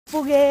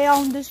पुगे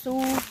आउँदैछु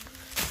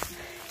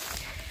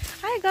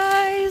Hi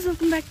guys,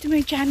 welcome back to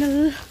my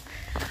channel.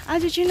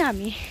 आज चाहिँ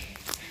हामी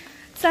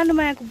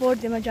sanumaya को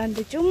बर्थडेमा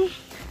जाँदैछौँ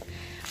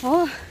हो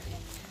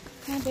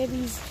My baby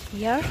is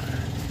here.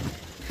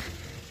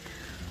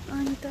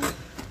 अन्त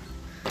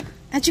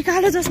आज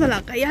कालो चस्मा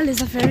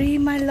लगाइहालेछ फेरि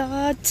my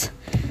lot.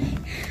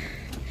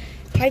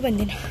 हाई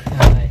भन्दिन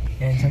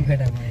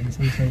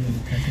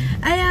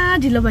आया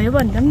ढिलो भयो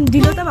भन्दा पनि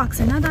ढिलो त भएको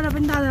छैन तर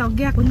पनि दादा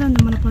अघि आएको नि त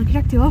अन्त मलाई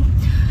पर्खिरहेको थियो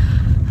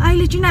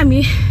अहिले चाहिँ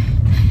हामी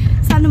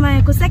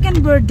sanumaya second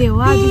birthday हो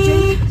आज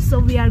चाहिँ so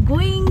we are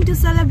going to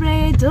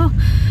celebrate हो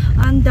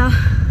अन्त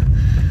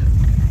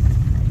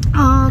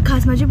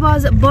खासमा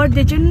चाहिँ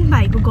बर्थडे चाहिँ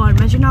भाइको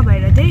घरमा चाहिँ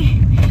नभएर चाहिँ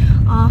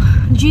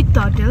जित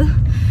होटल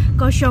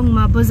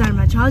कर्सियङमा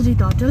बजारमा छ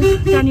जित होटल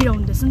त्यहाँनिर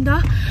हुँदैछ नि त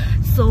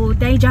सो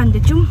त्यही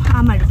जाँदैछौँ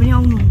आमाहरू पनि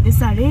आउनु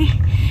हुँदैछ अरे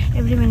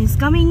एभ्रीवन इज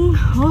कमिङ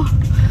हो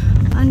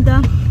अन्त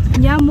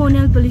यहाँ म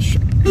नेल पलिस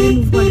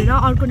रिमुभ गरेर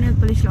अर्को नेल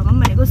पलिस लगाऊँ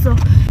भनेको so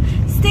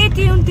stay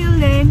tune till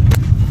then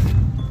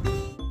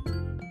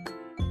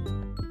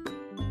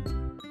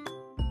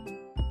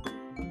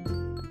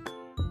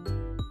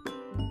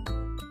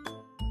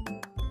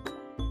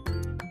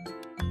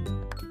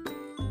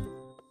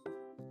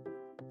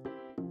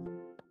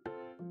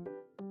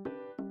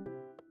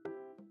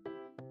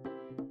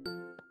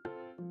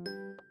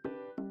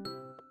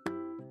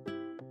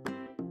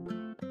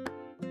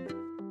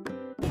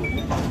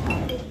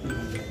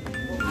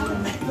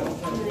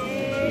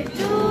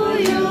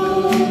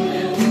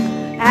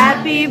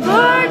Happy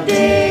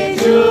birthday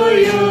to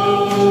you.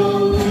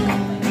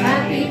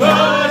 Happy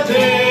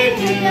birthday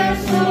dear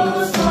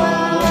Soso.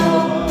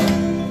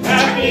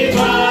 Happy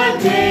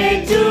birthday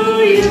to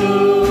you.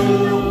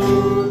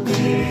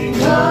 May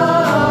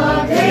God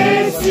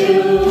bless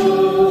you.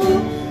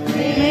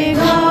 May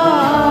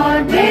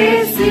God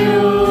bless you.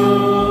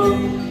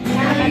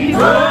 Happy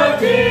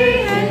birthday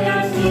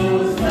dear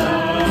Soso.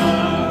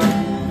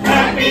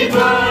 Happy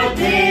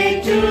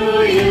birthday to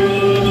you.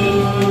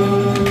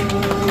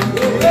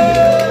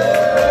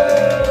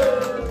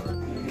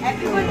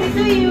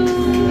 To you.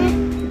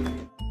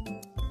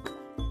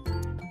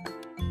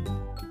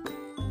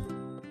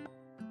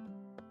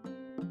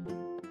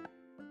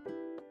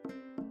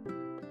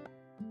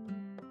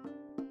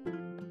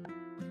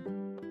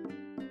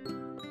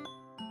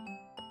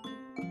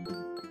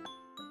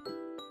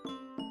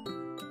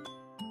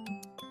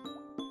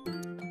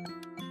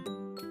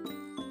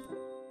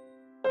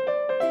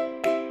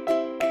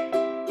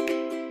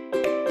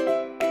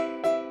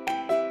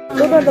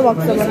 Look at the box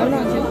of banana.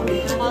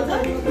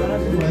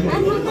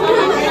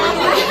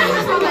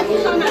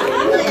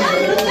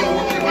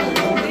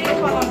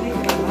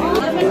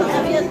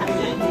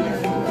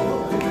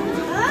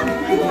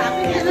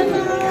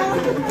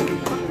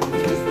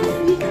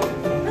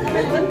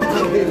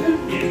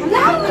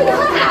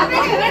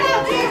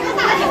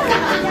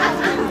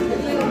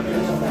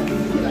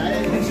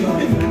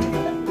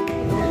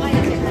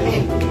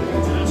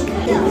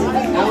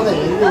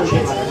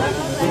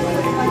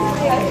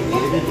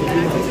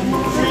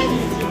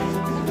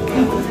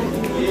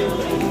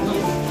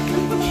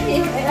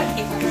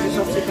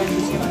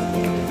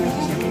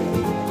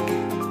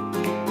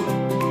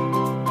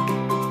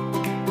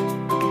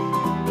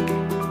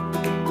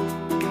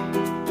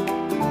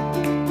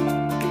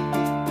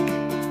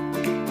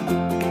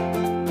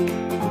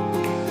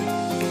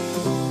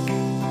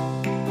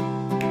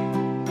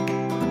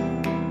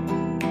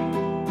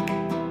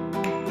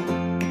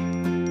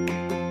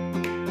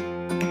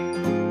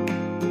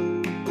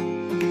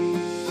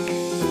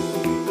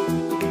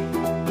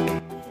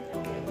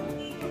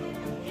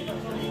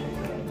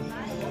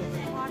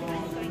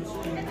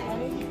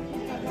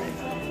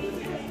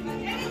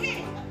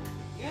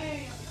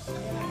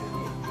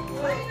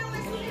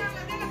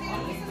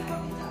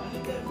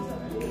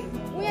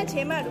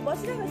 छेमाहरु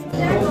बसिरहेको छ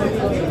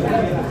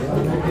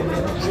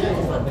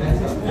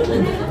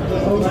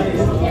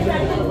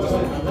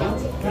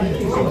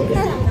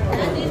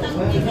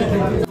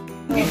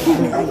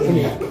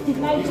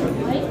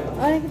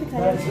अलिकति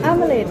खायो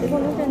आमाले हेर्दै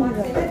बोल्नु त्यहाँनिर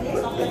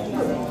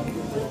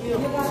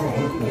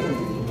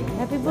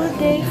happy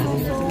birthday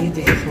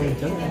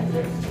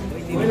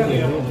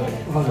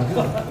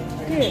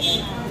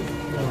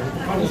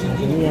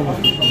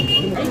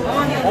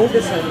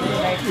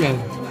के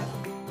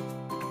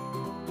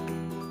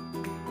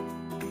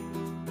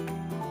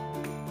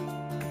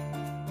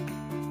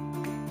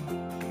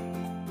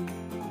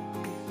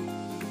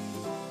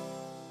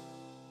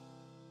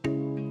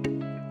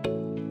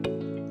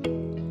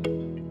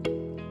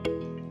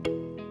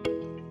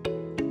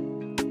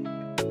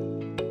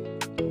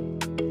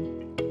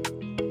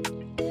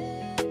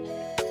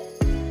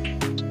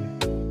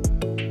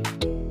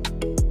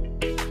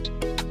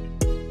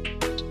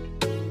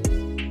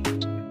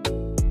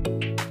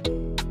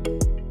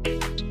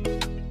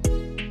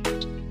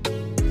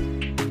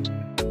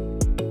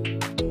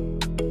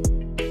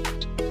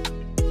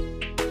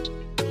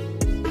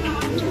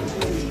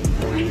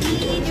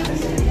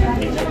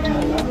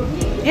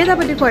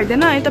यतापट्टि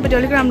खुवाइदैन यतापट्टि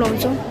अलिक राम्रो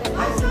हुन्छ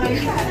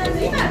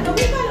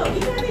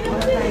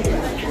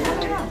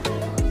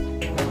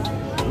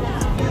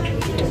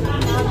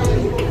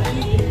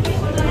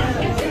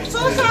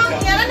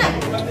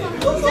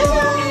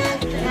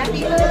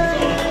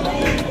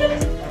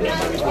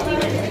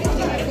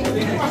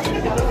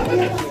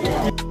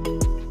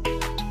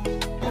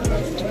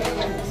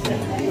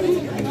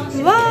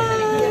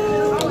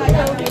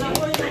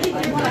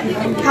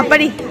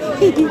बड़ी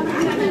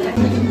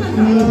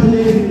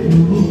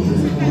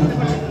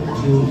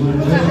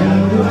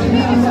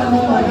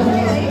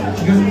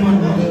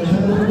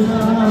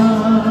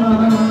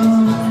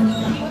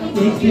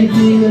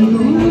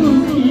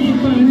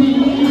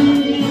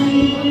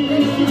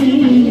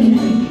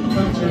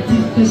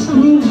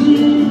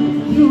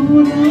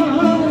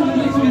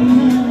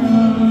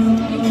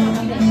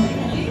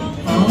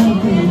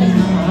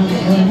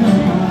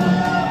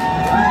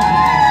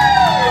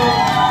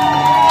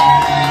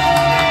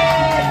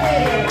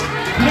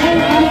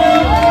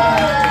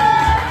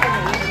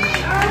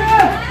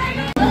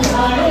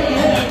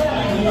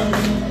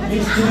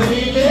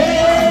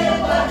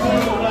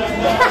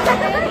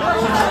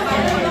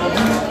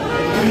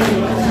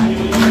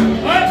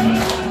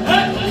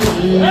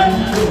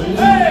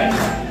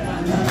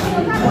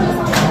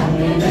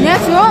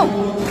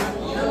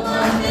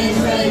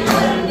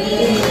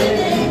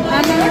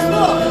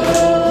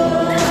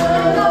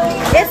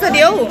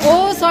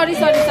Oh, sorry.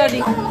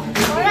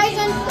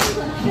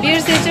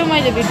 बिर्सेछु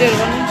मैले भिडियोहरु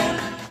बनाउनु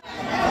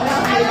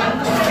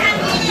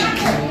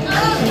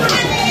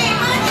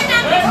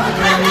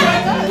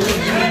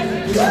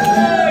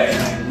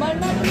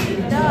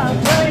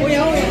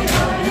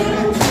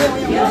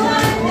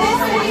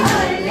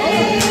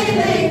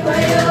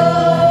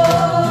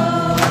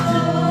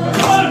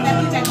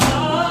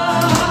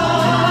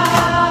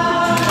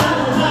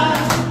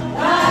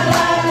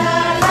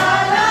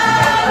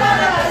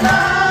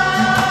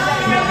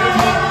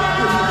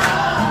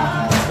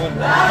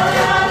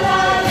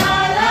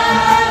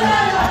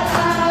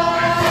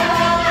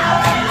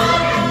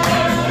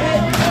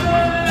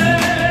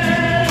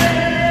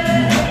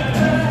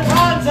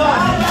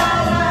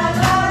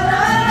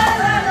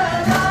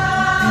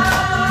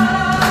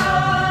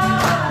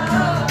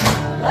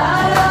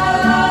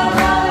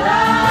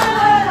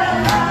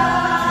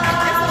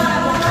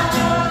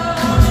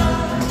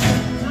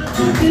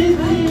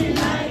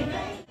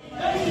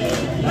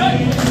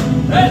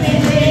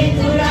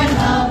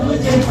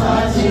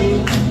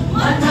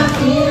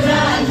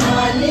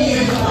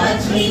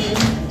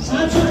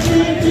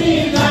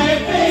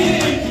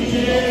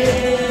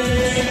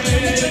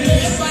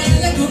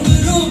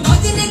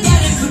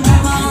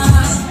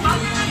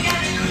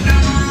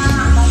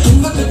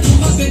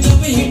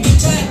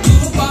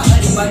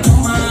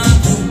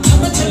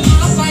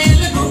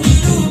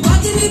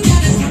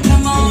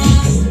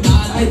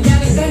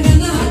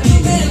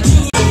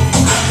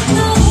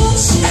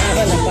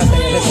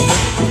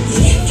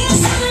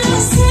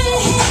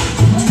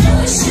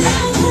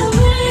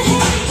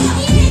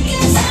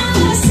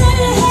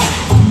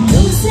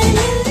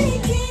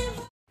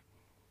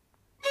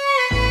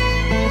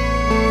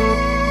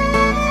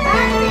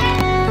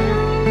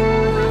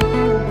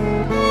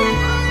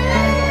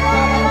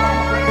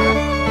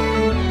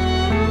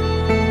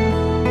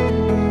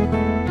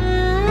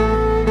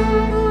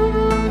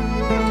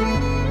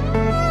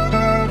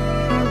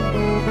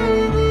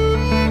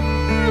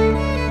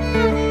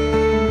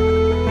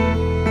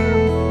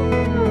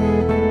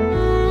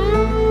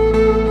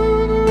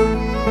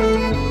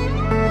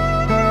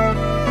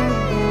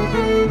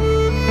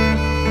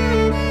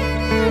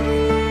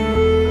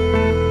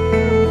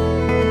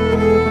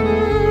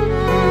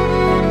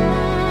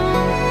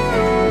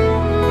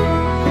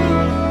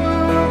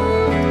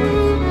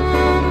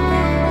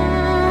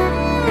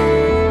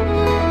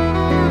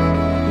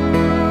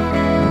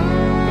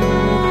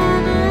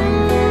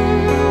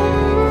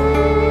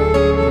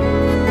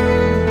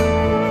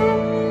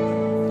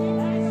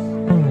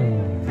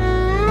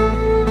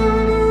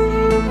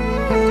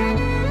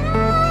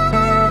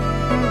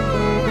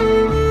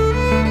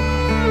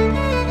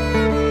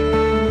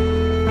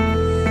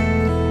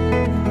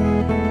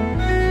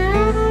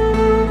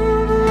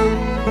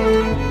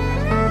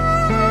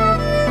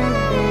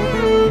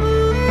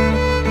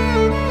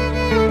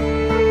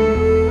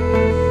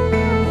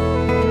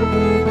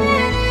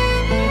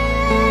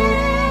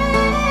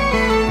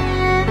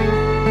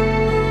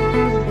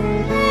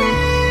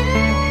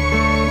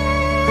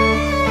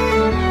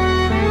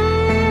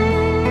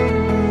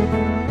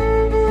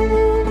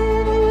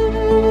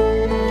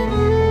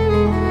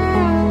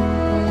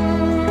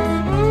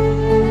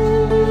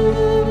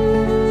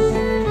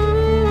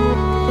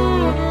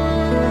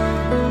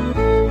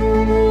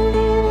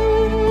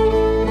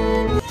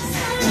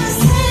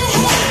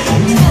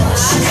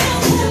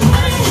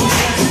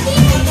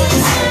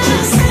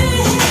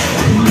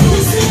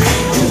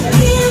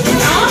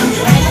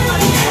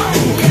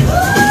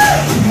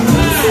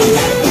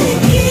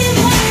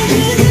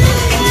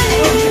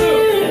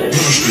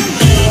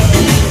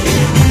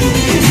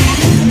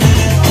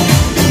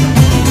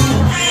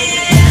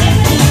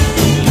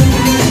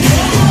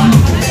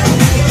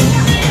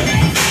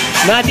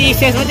माथि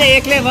स्टेजमा चाहिँ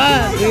एक्लै भयो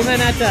दुईमा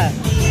नाच्छ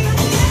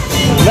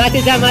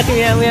माथि जा माथि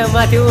उहाँ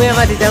माथि उहाँ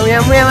माथि जा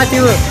उहाँ माथि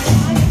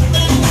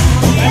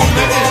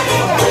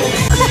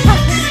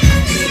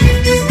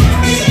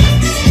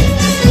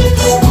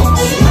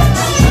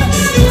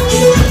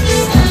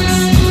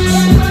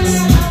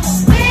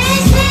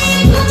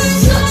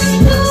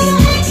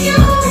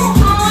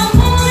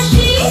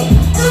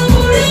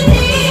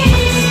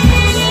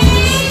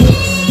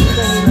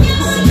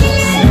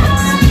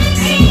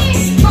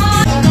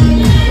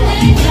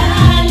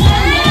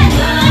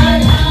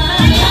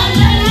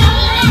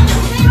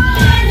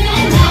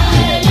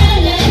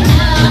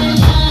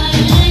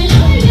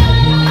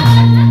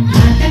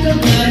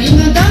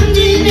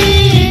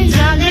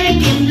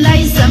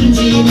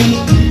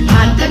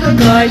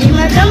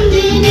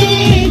सम्झिने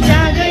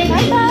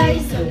जागैलाई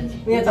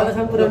यहाँ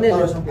तलसम्म पुऱ्याउने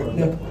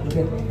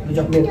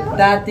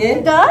ताते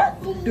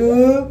 2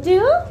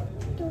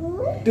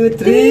 2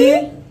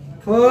 3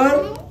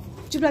 4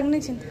 चुप लाग्नु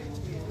एकछिन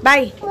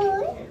बाई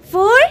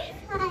 4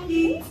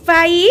 5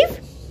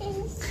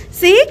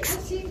 6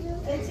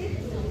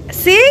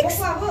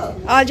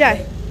 हजुर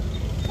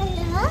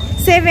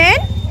 7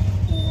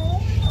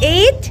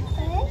 8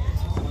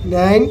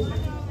 9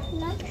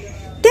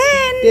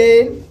 10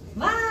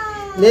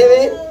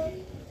 11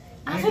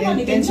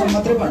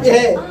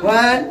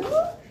 1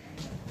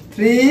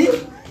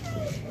 3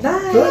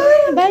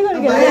 by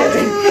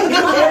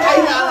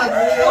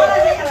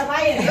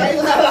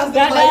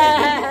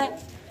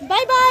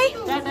by by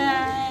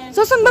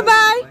सोसङ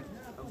by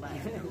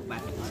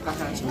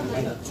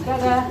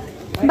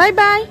by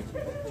by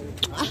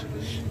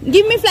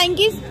give me flying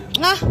kiss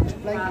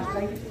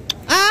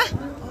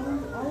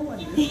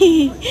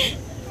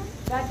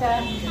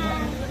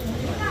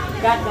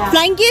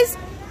flying kiss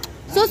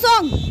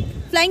सोसङ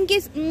flying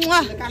kiss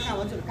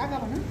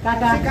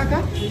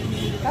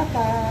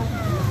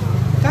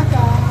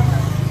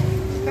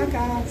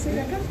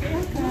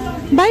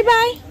by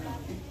by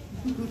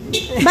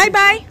by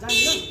by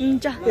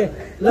हुन्छ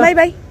बाई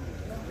बाई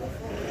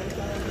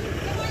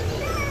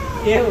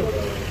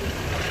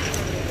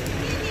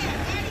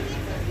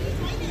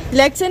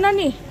ल्याग्छ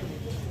नि